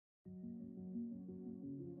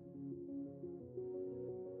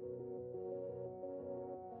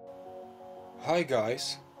Hi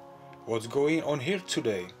guys, what's going on here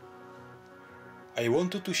today? I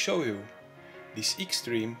wanted to show you this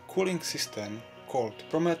extreme cooling system called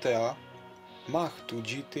Prometeia MACH 2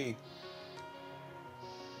 GT.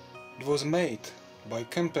 It was made by a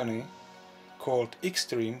company called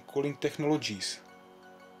Extreme Cooling Technologies.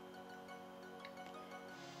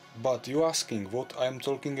 But you asking what I am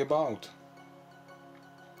talking about?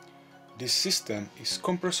 This system is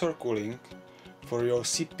compressor cooling for your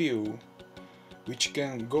CPU, which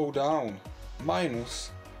can go down minus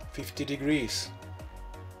 50 degrees.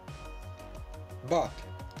 But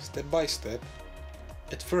step by step,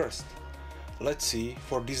 at first let's see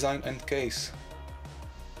for design and case.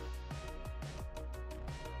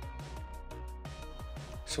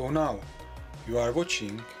 So now you are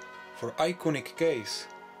watching for iconic case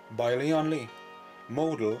by LIAN Li,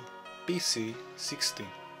 model PC-60.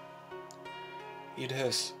 It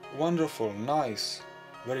has wonderful, nice,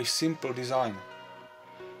 very simple design.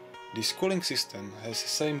 This cooling system has the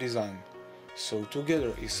same design, so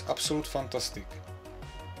together is absolute fantastic.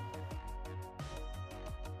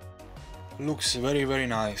 Looks very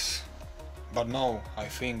nice, but no, I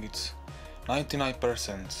think it's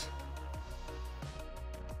 99%.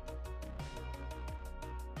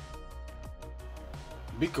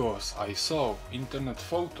 Because I saw internet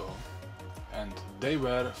photo and there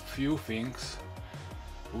were few things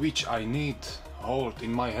which I need hold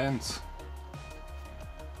in my hands.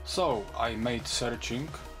 So I made searching,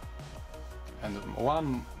 and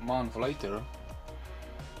 1 month later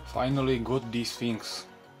finally got these things.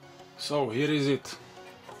 So here is it.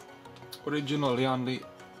 Original LIAN Li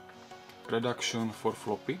reduction for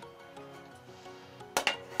floppy.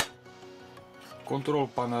 Control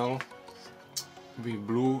panel with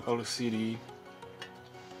blue LCD.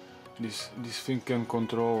 This thing can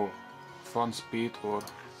control fan speed or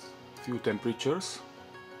few temperatures.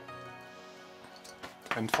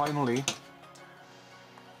 And finally,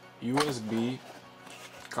 USB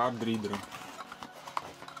card reader.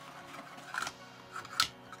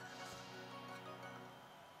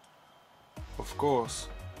 Of course,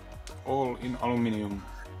 all in aluminium.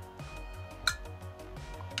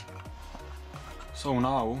 So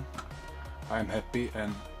now I am happy,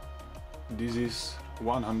 and this is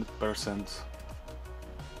 100%.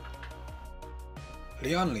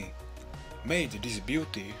 LIAN Li made this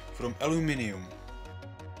beauty from aluminium.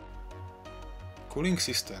 Cooling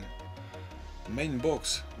system. Main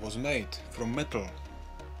box was made from metal,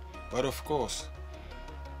 but of course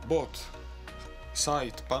both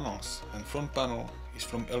side panels and front panel is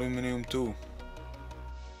from aluminium too.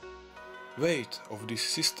 Weight of this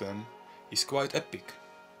system is quite epic.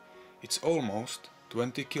 It's almost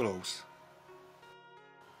 20 kilos.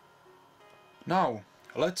 Now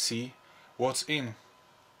let's see what's in.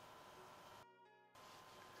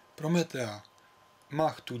 Prometeia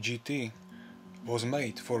MACH 2 GT was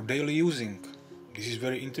made for daily using. This is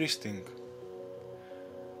very interesting.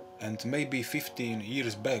 And maybe 15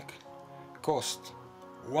 years back cost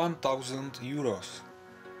 1000 euros.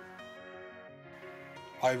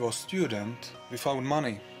 I was student without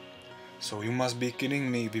money, so you must be kidding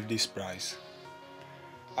me with this price.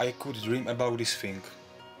 I could dream about this thing.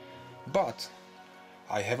 But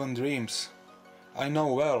I haven't dreams. I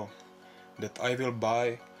know well that I will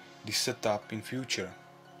buy this setup in future.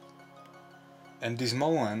 And this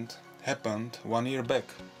moment happened 1 year back.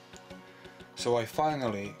 So I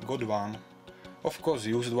finally got one, of course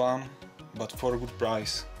used one, but for a good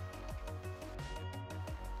price.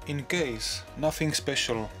 In case, nothing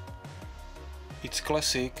special. It's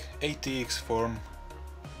classic ATX form,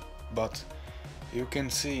 but you can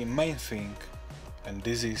see main thing, and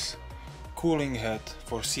this is cooling head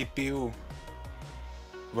for CPU,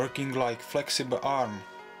 working like flexible arm.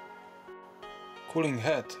 Cooling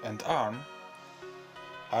head and arm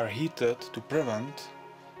are heated to prevent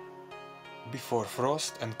before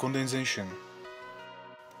frost and condensation.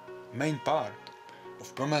 Main part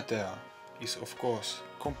of Prometeia is of course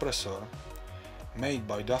compressor made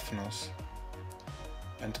by Daphnos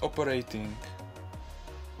and operating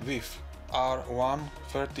with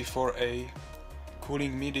R134A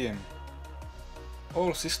cooling medium.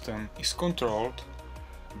 All system is controlled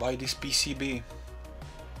by this PCB,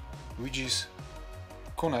 which is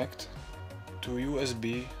connect to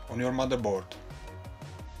USB on your motherboard.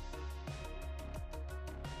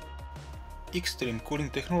 Extreme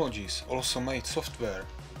Cooling Technologies also made software.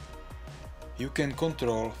 You can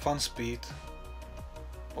control fan speed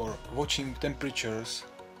or watching temperatures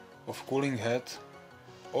of cooling head.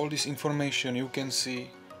 All this information you can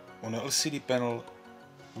see on a LCD panel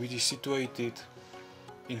which is situated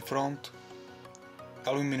in front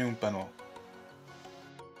aluminum panel.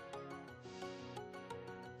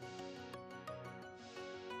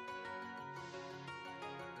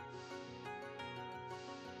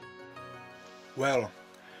 Well,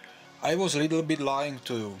 I was a little bit lying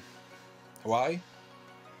to you. Why?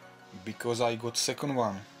 Because I got second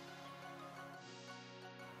one.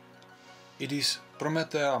 It is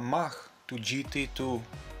Prometeia MACH to GT2,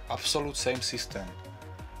 absolute same system,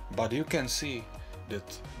 but you can see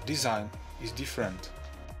that design is different.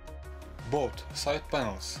 Both side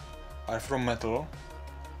panels are from metal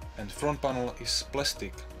and front panel is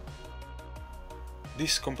plastic.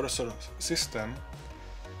 This compressor system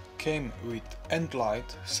came with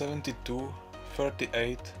Endlight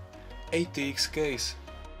 7238 ATX case.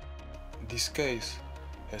 This case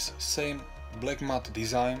has same black matte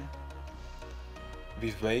design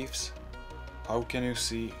with waves, how can you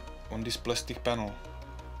see on this plastic panel.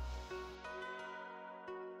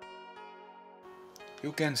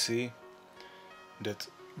 You can see that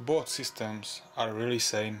both systems are really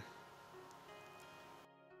same.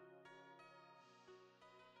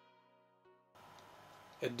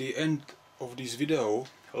 At the end of this video,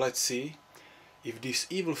 let's see if this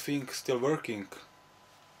evil thing still working.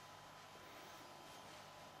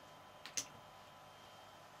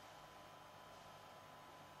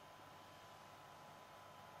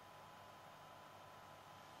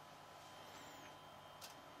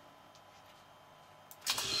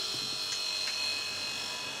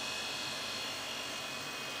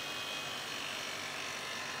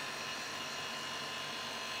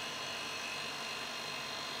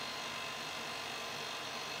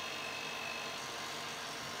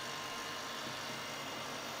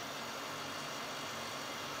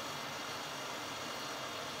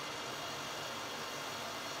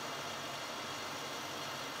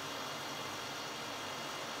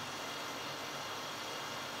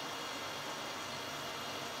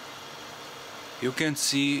 You can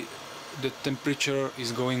see the temperature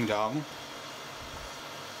is going down.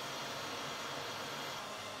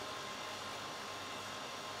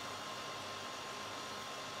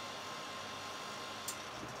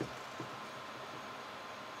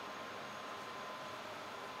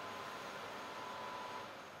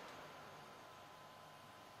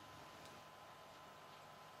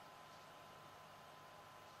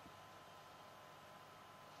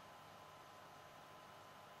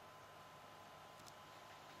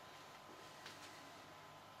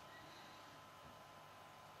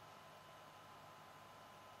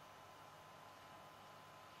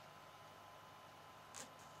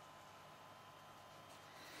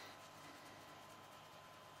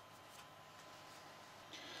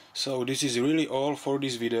 So this is really all for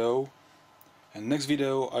this video, and next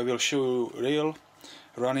video I will show you real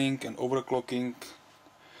running and overclocking,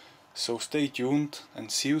 so stay tuned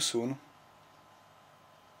and see you soon.